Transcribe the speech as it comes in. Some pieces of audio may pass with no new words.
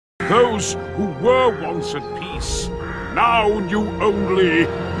those who were once at peace now knew only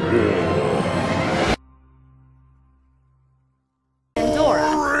war.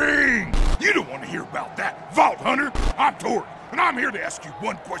 Ring! You don't want to hear about that, Vault Hunter. I'm Torgue, and I'm here to ask you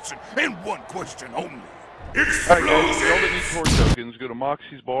one question, and one question only. Alright guys, y'all that need Torgue tokens, go to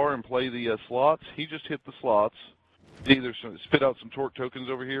Moxie's bar and play the slots. He just hit the slots. He either spit out some Torgue tokens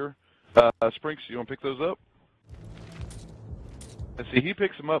over here. Sprinks, you want to pick those up? And see, he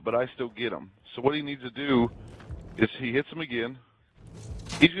picks them up, but I still get them. So what he needs to do is he hits them again.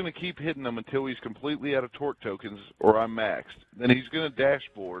 He's going to keep hitting them until he's completely out of Torgue tokens, or I'm maxed. Then he's going to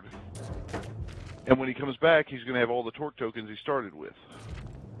dashboard. And when he comes back, he's going to have all the Torgue tokens he started with.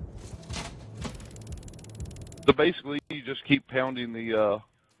 So basically, you just keep pounding the,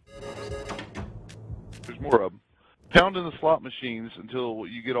 there's more of them. Pounding the slot machines until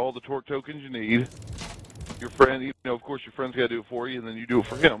you get all the Torgue tokens you need. Your friend, you know, of course your friend's got to do it for you, and then you do it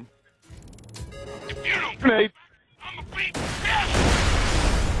for him. If you don't Grenade. I'm a beat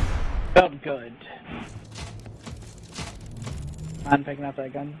bitch! Felt good. I'm picking up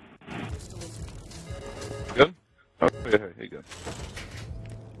that gun. Gun? Oh, hey, gun.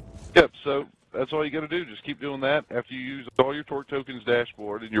 Yep, so that's all you got to do. Just keep doing that. After you use all your Torgue tokens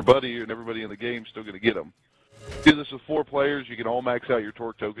dashboard, and your buddy and everybody in the game is still going to get them. Do this with 4 players, you can all max out your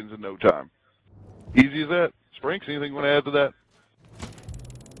Torgue tokens in no time. Easy as that. Sprinks, anything you want to add to that?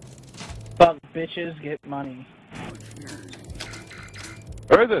 Fuck bitches, get money.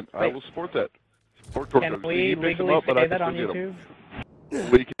 Alright then, Wait. I will support that. Support Torgue Can tokens. we He picks them legally up, but I say can that on still get YouTube?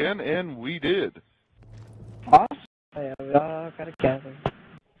 them. We can, and we did. Awesome. Yeah, we all got together.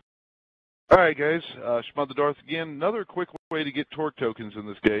 Alright guys, schmudthedarth again. Another quick way to get Torgue tokens in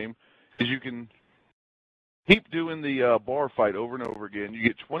this game is you can keep doing the bar fight over and over again. You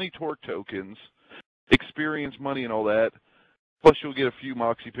get 20 Torgue tokens, experience money and all that, plus you'll get a few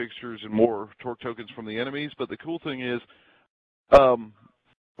Moxie pictures and more Torgue tokens from the enemies. But the cool thing is,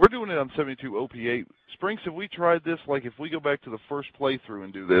 we're doing it on 72 OP8. Sprinks, have we tried this? Like, if we go back to the first playthrough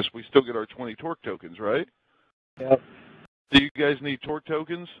and do this, we still get our 20 Torgue tokens, right? Yep. Do you guys need Torgue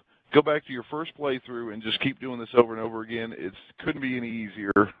tokens? Go back to your first playthrough and just keep doing this over and over again. It couldn't be any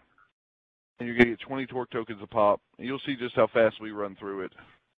easier. And you're going to get 20 Torgue tokens a pop. And you'll see just how fast we run through it.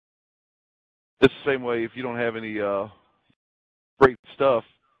 It's the same way if you don't have any great stuff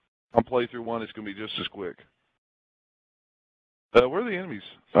on playthrough 1, it's going to be just as quick. Where are the enemies?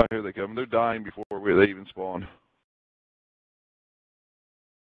 Oh, here they come. They're dying before they even spawn.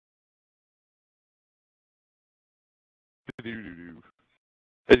 As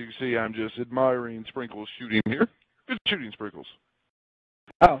you can see, I'm just admiring Sprinkles shooting here. Good shooting, Sprinkles.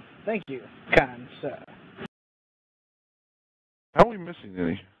 Oh, thank you, kind sir. How are we missing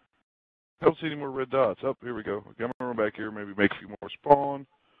any? I don't see any more red dots. Oh, here we go. Okay, I'm going to run back here, maybe make a few more spawn.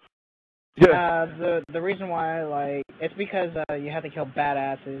 Yeah. The reason why, like, it's because you have to kill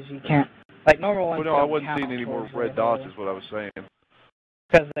badasses. You can't, like, normal ones. Well, no, I wasn't seeing any more red dots is what I was saying.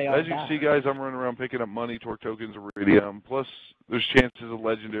 Because they all As you can see, guys, I'm running around picking up money, Torgue tokens, iridium. Plus, there's chances of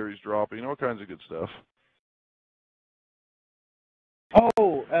legendaries dropping, all kinds of good stuff.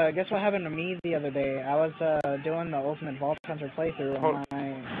 Oh, guess what happened to me the other day? I was doing the Ultimate Vault Hunter playthrough on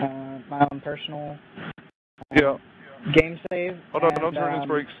my own personal game save. Hold on, don't turn in,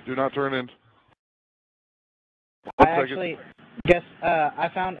 Sprinks. Do not turn in. I actually, I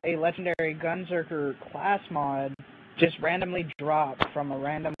found a legendary Gunzerker class mod just randomly dropped from a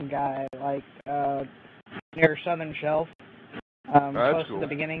random guy, like, near Southern Shelf. Close to the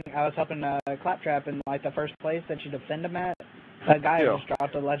beginning. I was helping Claptrap in, like, the first place that you defend him at. A guy just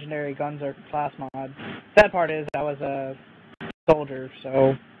dropped a legendary Gunzerker class mod. Sad part is I was a soldier,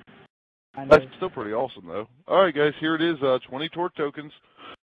 so... That's still pretty awesome, though. Alright, guys, here it is. 20 Torgue tokens,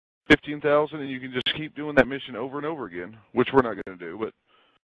 15,000, and you can just keep doing that mission over and over again, which we're not going to do, but...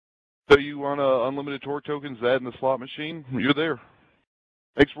 So you want unlimited Torgue tokens, that in the slot machine? You're there.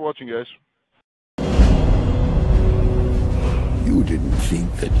 Thanks for watching, guys. You didn't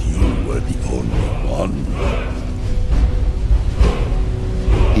think that you were the only one.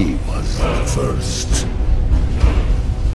 He was the first.